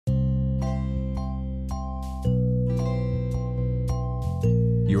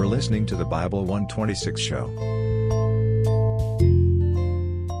listening to the Bible 126 show.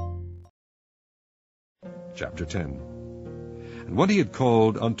 Chapter 10. And when he had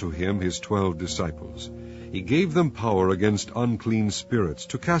called unto him his 12 disciples, he gave them power against unclean spirits,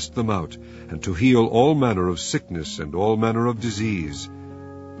 to cast them out, and to heal all manner of sickness and all manner of disease.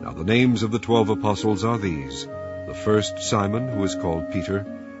 Now the names of the 12 apostles are these: the first Simon, who is called Peter,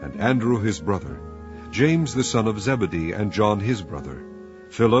 and Andrew his brother, James the son of Zebedee, and John his brother,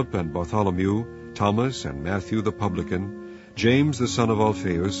 Philip and Bartholomew, Thomas and Matthew the publican, James the son of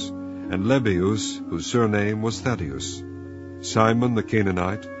Alphaeus, and Lebbaeus, whose surname was Thaddeus, Simon the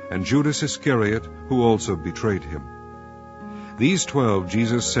Canaanite, and Judas Iscariot, who also betrayed him. These 12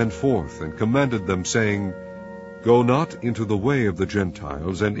 Jesus sent forth, and commanded them, saying, Go not into the way of the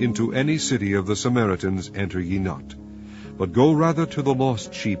Gentiles, and into any city of the Samaritans enter ye not, but go rather to the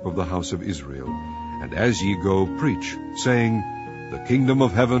lost sheep of the house of Israel. And as ye go, preach, saying, The kingdom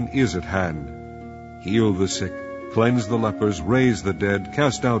of heaven is at hand. Heal the sick, cleanse the lepers, raise the dead,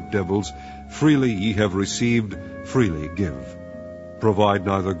 cast out devils. Freely ye have received, freely give. Provide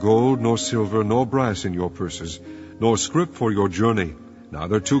neither gold, nor silver, nor brass in your purses, nor scrip for your journey,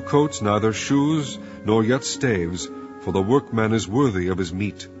 neither 2 coats, neither shoes, nor yet staves, for the workman is worthy of his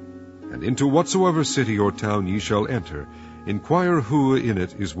meat. And into whatsoever city or town ye shall enter, inquire who in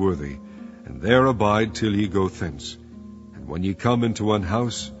it is worthy, and there abide till ye go thence. And when ye come into an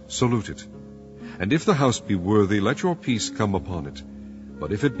house, salute it. And if the house be worthy, let your peace come upon it.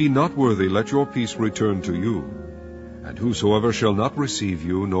 But if it be not worthy, let your peace return to you. And whosoever shall not receive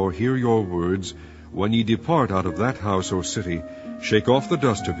you, nor hear your words, when ye depart out of that house or city, shake off the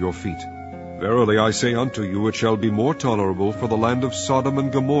dust of your feet. Verily I say unto you, it shall be more tolerable for the land of Sodom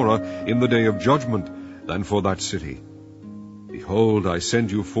and Gomorrah in the day of judgment than for that city. Behold, I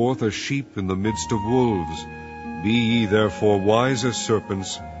send you forth as sheep in the midst of wolves. Be ye therefore wise as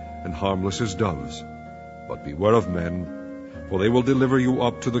serpents, and harmless as doves. But beware of men, for they will deliver you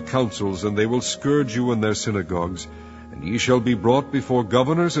up to the councils, and they will scourge you in their synagogues. And ye shall be brought before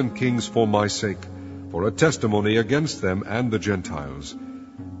governors and kings for my sake, for a testimony against them and the Gentiles.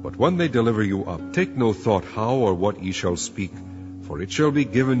 But when they deliver you up, take no thought how or what ye shall speak, for it shall be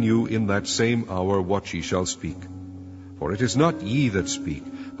given you in that same hour what ye shall speak. For it is not ye that speak,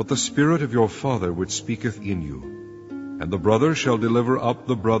 but the Spirit of your Father which speaketh in you. And the brother shall deliver up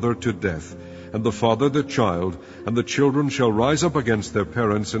the brother to death, and the father the child, and the children shall rise up against their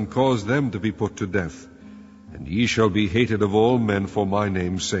parents, and cause them to be put to death. And ye shall be hated of all men for my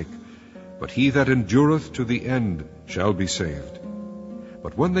name's sake, but he that endureth to the end shall be saved.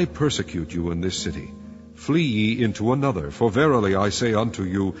 But when they persecute you in this city, flee ye into another, for verily I say unto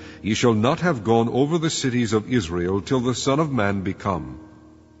you, ye shall not have gone over the cities of Israel till the Son of Man be come.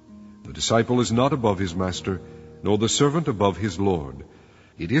 The disciple is not above his master, nor the servant above his Lord.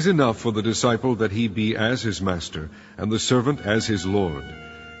 It is enough for the disciple that he be as his master, and the servant as his Lord.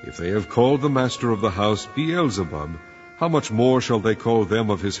 If they have called the master of the house Beelzebub, how much more shall they call them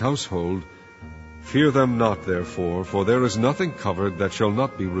of his household? Fear them not, therefore, for there is nothing covered that shall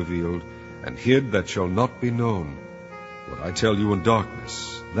not be revealed, and hid that shall not be known. What I tell you in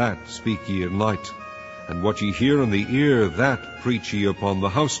darkness, that speak ye in light, and what ye hear in the ear, that preach ye upon the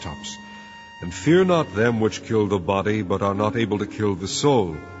housetops. And fear not them which kill the body, but are not able to kill the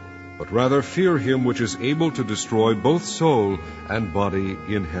soul, but rather fear him which is able to destroy both soul and body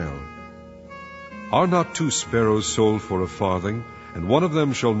in hell. Are not 2 sparrows sold for a farthing, and one of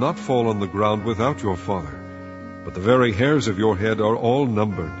them shall not fall on the ground without your Father? But the very hairs of your head are all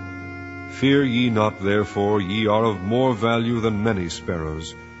numbered. Fear ye not, therefore, ye are of more value than many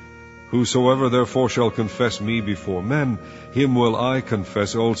sparrows. Whosoever therefore shall confess me before men, him will I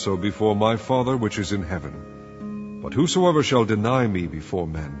confess also before my Father which is in heaven. But whosoever shall deny me before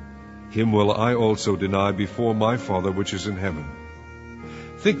men, him will I also deny before my Father which is in heaven.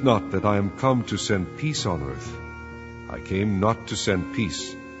 Think not that I am come to send peace on earth. I came not to send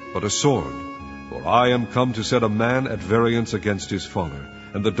peace, but a sword. For I am come to set a man at variance against his father,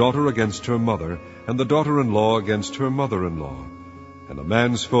 and the daughter against her mother, and the daughter-in-law against her mother-in-law. And a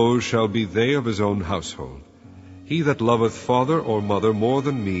man's foes shall be they of his own household. He that loveth father or mother more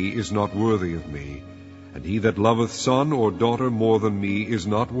than me is not worthy of me, and he that loveth son or daughter more than me is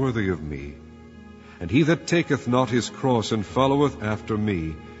not worthy of me. And he that taketh not his cross and followeth after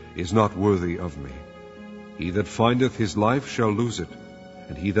me is not worthy of me. He that findeth his life shall lose it,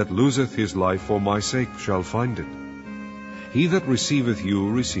 and he that loseth his life for my sake shall find it. He that receiveth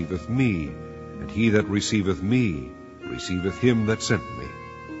you receiveth me, and he that receiveth me receiveth him that sent me.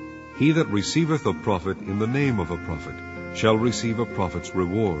 He that receiveth a prophet in the name of a prophet shall receive a prophet's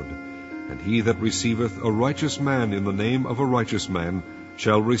reward, and he that receiveth a righteous man in the name of a righteous man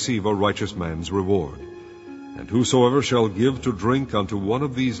shall receive a righteous man's reward. And whosoever shall give to drink unto one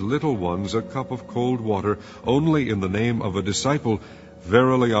of these little ones a cup of cold water, only in the name of a disciple,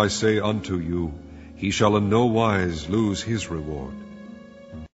 verily I say unto you, he shall in no wise lose his reward.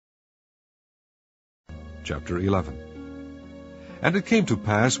 Chapter 11. And it came to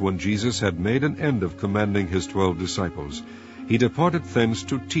pass, when Jesus had made an end of commanding his 12 disciples, he departed thence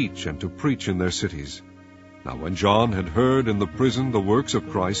to teach and to preach in their cities. Now when John had heard in the prison the works of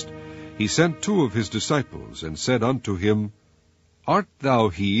Christ, he sent 2 of his disciples, and said unto him, Art thou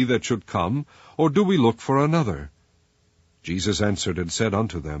he that should come, or do we look for another? Jesus answered and said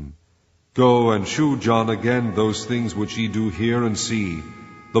unto them, Go and shew John again those things which ye do hear and see.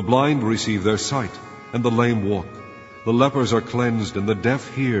 The blind receive their sight, and the lame walk. The lepers are cleansed, and the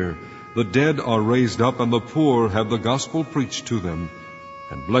deaf hear. The dead are raised up, and the poor have the gospel preached to them.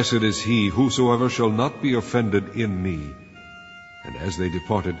 And blessed is he whosoever shall not be offended in me. And as they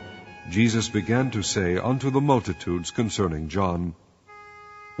departed, Jesus began to say unto the multitudes concerning John,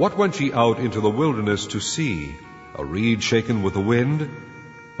 What went ye out into the wilderness to see? A reed shaken with the wind?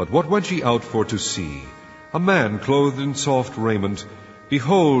 But what went ye out for to see? A man clothed in soft raiment?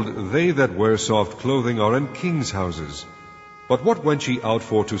 Behold, they that wear soft clothing are in kings' houses. But what went ye out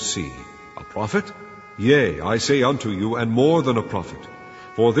for to see? A prophet? Yea, I say unto you, and more than a prophet.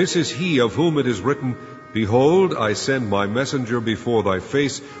 For this is he of whom it is written, Behold, I send my messenger before thy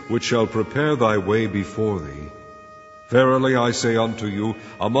face, which shall prepare thy way before thee. Verily I say unto you,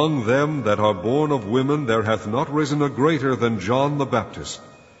 among them that are born of women there hath not risen a greater than John the Baptist.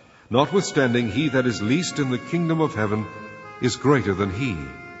 Notwithstanding, he that is least in the kingdom of heaven is greater than he.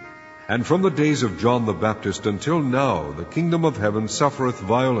 And from the days of John the Baptist until now the kingdom of heaven suffereth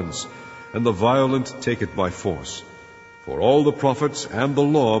violence, and the violent take it by force. For all the prophets and the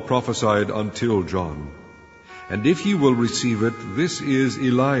law prophesied until John. And if ye will receive it, this is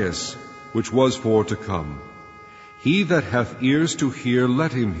Elias, which was for to come. He that hath ears to hear,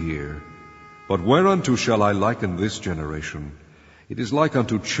 let him hear. But whereunto shall I liken this generation? It is like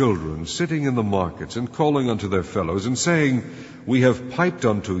unto children sitting in the markets, and calling unto their fellows, and saying, We have piped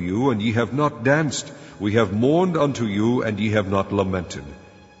unto you, and ye have not danced. We have mourned unto you, and ye have not lamented.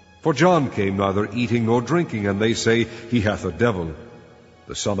 For John came neither eating nor drinking, and they say, He hath a devil.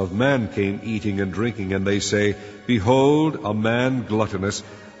 The Son of Man came eating and drinking, and they say, Behold, a man gluttonous,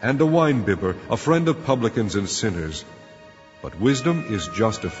 and a winebibber, a friend of publicans and sinners. But wisdom is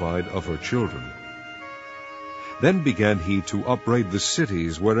justified of her children. Then began he to upbraid the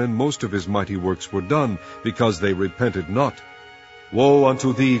cities wherein most of his mighty works were done, because they repented not. Woe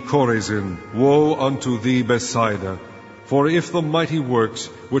unto thee, Chorazin! Woe unto thee, Bethsaida! For if the mighty works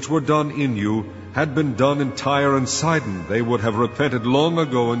which were done in you had been done in Tyre and Sidon, they would have repented long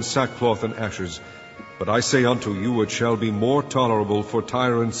ago in sackcloth and ashes. But I say unto you, it shall be more tolerable for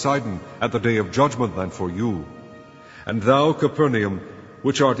Tyre and Sidon at the day of judgment than for you. And thou, Capernaum,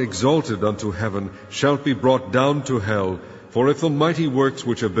 which art exalted unto heaven, shalt be brought down to hell. For if the mighty works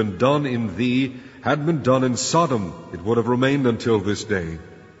which have been done in thee had been done in Sodom, it would have remained until this day.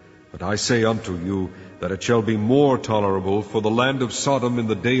 But I say unto you, that it shall be more tolerable for the land of Sodom in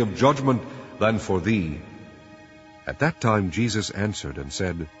the day of judgment than for thee. At that time Jesus answered and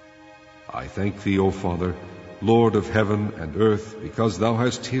said, I thank thee, O Father, Lord of heaven and earth, because thou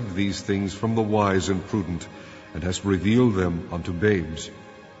hast hid these things from the wise and prudent, and hast revealed them unto babes.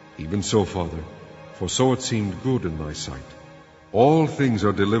 Even so, Father, for so it seemed good in thy sight. All things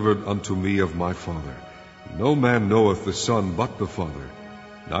are delivered unto me of my Father. No man knoweth the Son but the Father,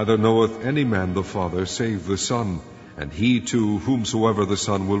 neither knoweth any man the Father save the Son, and he to whomsoever the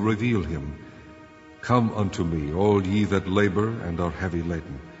Son will reveal him. Come unto me, all ye that labor and are heavy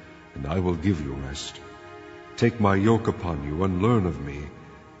laden, and I will give you rest. Take my yoke upon you, and learn of me,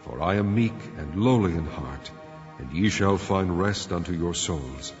 for I am meek and lowly in heart, and ye shall find rest unto your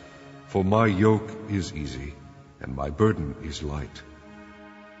souls. For my yoke is easy, and my burden is light.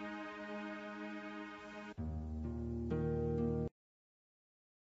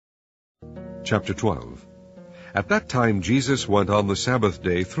 Chapter 12. At that time Jesus went on the Sabbath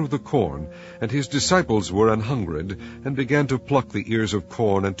day through the corn, and his disciples were an hungred, and began to pluck the ears of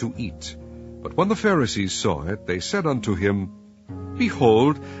corn and to eat. But when the Pharisees saw it, they said unto him,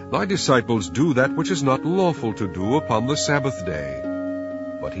 Behold, thy disciples do that which is not lawful to do upon the Sabbath day.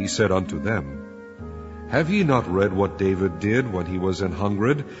 But he said unto them, Have ye not read what David did when he was an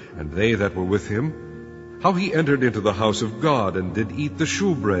hungred, and they that were with him? How he entered into the house of God, and did eat the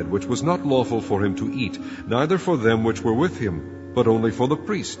shewbread, which was not lawful for him to eat, neither for them which were with him, but only for the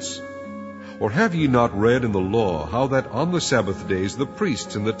priests. Or have ye not read in the law how that on the Sabbath days the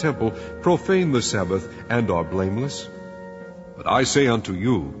priests in the temple profane the Sabbath, and are blameless? But I say unto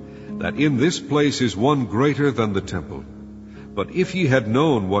you, that in this place is one greater than the temple. But if ye had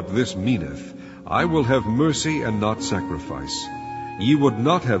known what this meaneth, I will have mercy and not sacrifice, ye would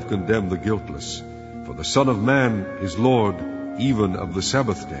not have condemned the guiltless. For the Son of Man is Lord even of the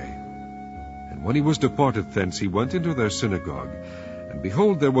Sabbath day. And when he was departed thence, he went into their synagogue. And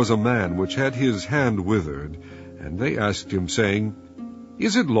behold, there was a man which had his hand withered. And they asked him, saying,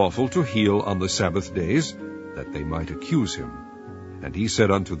 Is it lawful to heal on the Sabbath days? That they might accuse him. And he said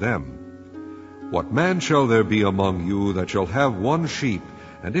unto them, What man shall there be among you that shall have one sheep,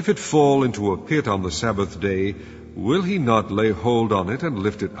 and if it fall into a pit on the Sabbath day, will he not lay hold on it and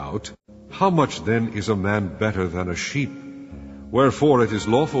lift it out? How much then is a man better than a sheep? Wherefore it is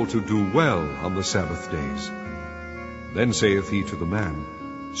lawful to do well on the Sabbath days. Then saith he to the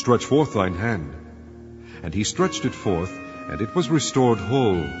man, Stretch forth thine hand. And he stretched it forth, and it was restored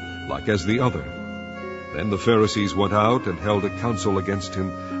whole, like as the other. Then the Pharisees went out and held a council against him,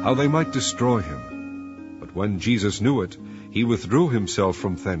 how they might destroy him. But when Jesus knew it, he withdrew himself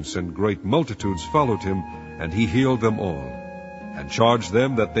from thence, and great multitudes followed him, and he healed them all, and charged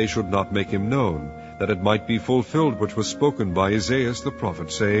them that they should not make him known, that it might be fulfilled which was spoken by Isaiah the prophet,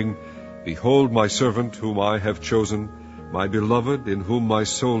 saying, Behold my servant whom I have chosen, my beloved, in whom my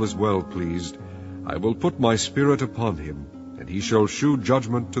soul is well pleased. I will put my spirit upon him, and he shall shew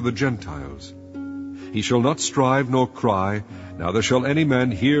judgment to the Gentiles. He shall not strive nor cry, neither shall any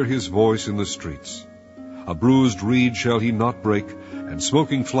man hear his voice in the streets. A bruised reed shall he not break, and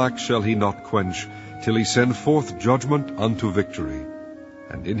smoking flax shall he not quench, till he send forth judgment unto victory.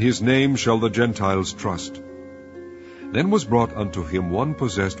 And in his name shall the Gentiles trust. Then was brought unto him one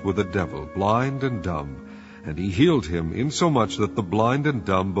possessed with a devil, blind and dumb, and he healed him, insomuch that the blind and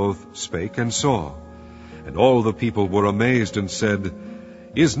dumb both spake and saw. And all the people were amazed, and said,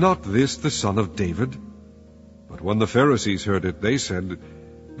 Is not this the son of David? But when the Pharisees heard it, they said,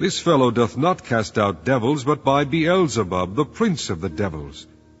 This fellow doth not cast out devils, but by Beelzebub, the prince of the devils.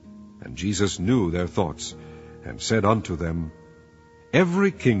 And Jesus knew their thoughts, and said unto them,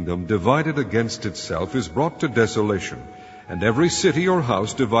 Every kingdom divided against itself is brought to desolation, and every city or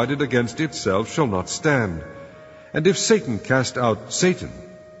house divided against itself shall not stand. And if Satan cast out Satan,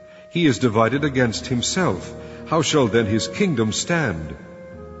 he is divided against himself. How shall then his kingdom stand?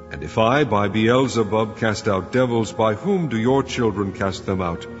 And if I by Beelzebub cast out devils, by whom do your children cast them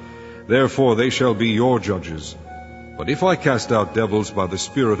out? Therefore they shall be your judges. But if I cast out devils by the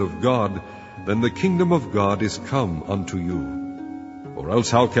Spirit of God, then the kingdom of God is come unto you. Or else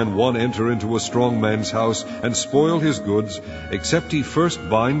how can one enter into a strong man's house, and spoil his goods, except he first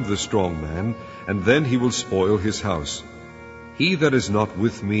bind the strong man, and then he will spoil his house? He that is not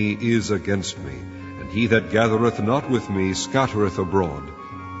with me is against me, and he that gathereth not with me scattereth abroad.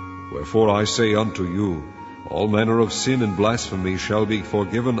 Wherefore I say unto you, all manner of sin and blasphemy shall be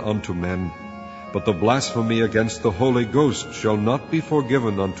forgiven unto men, but the blasphemy against the Holy Ghost shall not be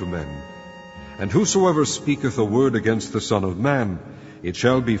forgiven unto men. And whosoever speaketh a word against the Son of Man, it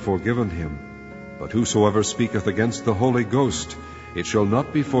shall be forgiven him. But whosoever speaketh against the Holy Ghost, it shall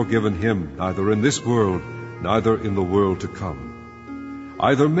not be forgiven him, neither in this world, neither in the world to come.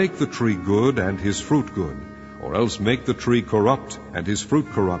 Either make the tree good, and his fruit good, or else make the tree corrupt, and his fruit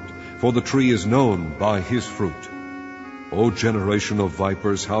corrupt, for the tree is known by his fruit. O generation of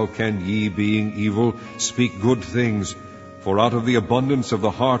vipers, how can ye, being evil, speak good things? For out of the abundance of the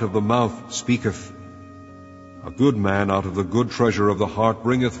heart of the mouth speaketh. A good man out of the good treasure of the heart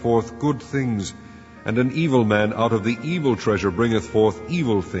bringeth forth good things, and an evil man out of the evil treasure bringeth forth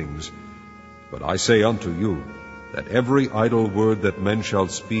evil things. But I say unto you, that every idle word that men shall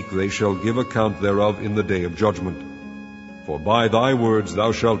speak, they shall give account thereof in the day of judgment. For by thy words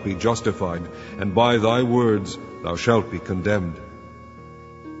thou shalt be justified, and by thy words thou shalt be condemned.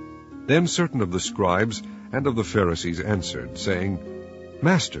 Then certain of the scribes and of the Pharisees answered, saying,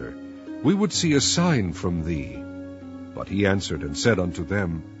 Master, we would see a sign from thee. But he answered and said unto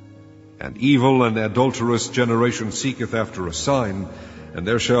them, An evil and adulterous generation seeketh after a sign, and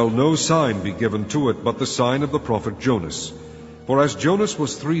there shall no sign be given to it but the sign of the prophet Jonas. For as Jonas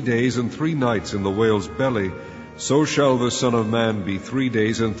was 3 days and 3 nights in the whale's belly, so shall the Son of Man be 3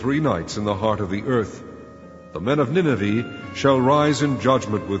 days and 3 nights in the heart of the earth. The men of Nineveh shall rise in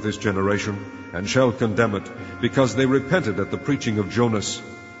judgment with this generation, and shall condemn it, because they repented at the preaching of Jonas.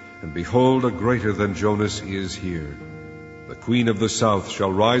 And behold, a greater than Jonas is here. The queen of the south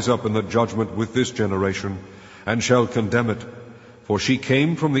shall rise up in the judgment with this generation, and shall condemn it. For she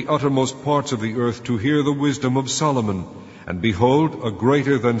came from the uttermost parts of the earth to hear the wisdom of Solomon, and behold, a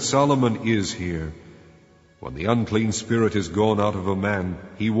greater than Solomon is here. When the unclean spirit is gone out of a man,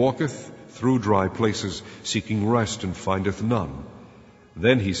 he walketh through dry places, seeking rest, and findeth none.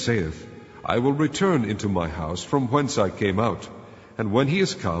 Then he saith, I will return into my house from whence I came out. And when he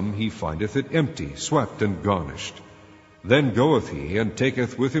is come, he findeth it empty, swept, and garnished. Then goeth he, and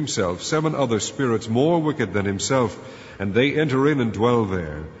taketh with himself 7 other spirits more wicked than himself, and they enter in and dwell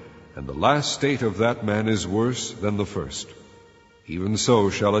there. And the last state of that man is worse than the first. Even so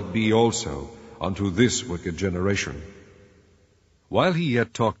shall it be also unto this wicked generation. While he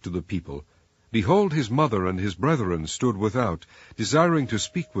yet talked to the people, behold, his mother and his brethren stood without, desiring to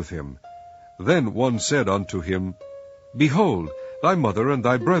speak with him. Then one said unto him, Behold, thy mother and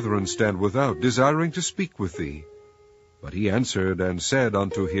thy brethren stand without, desiring to speak with thee. But he answered and said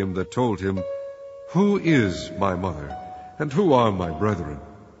unto him that told him, Who is my mother, and who are my brethren?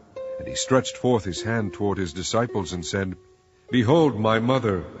 And he stretched forth his hand toward his disciples, and said, Behold my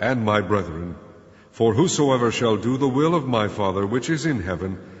mother and my brethren. For whosoever shall do the will of my Father which is in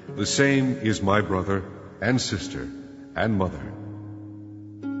heaven, the same is my brother and sister and mother.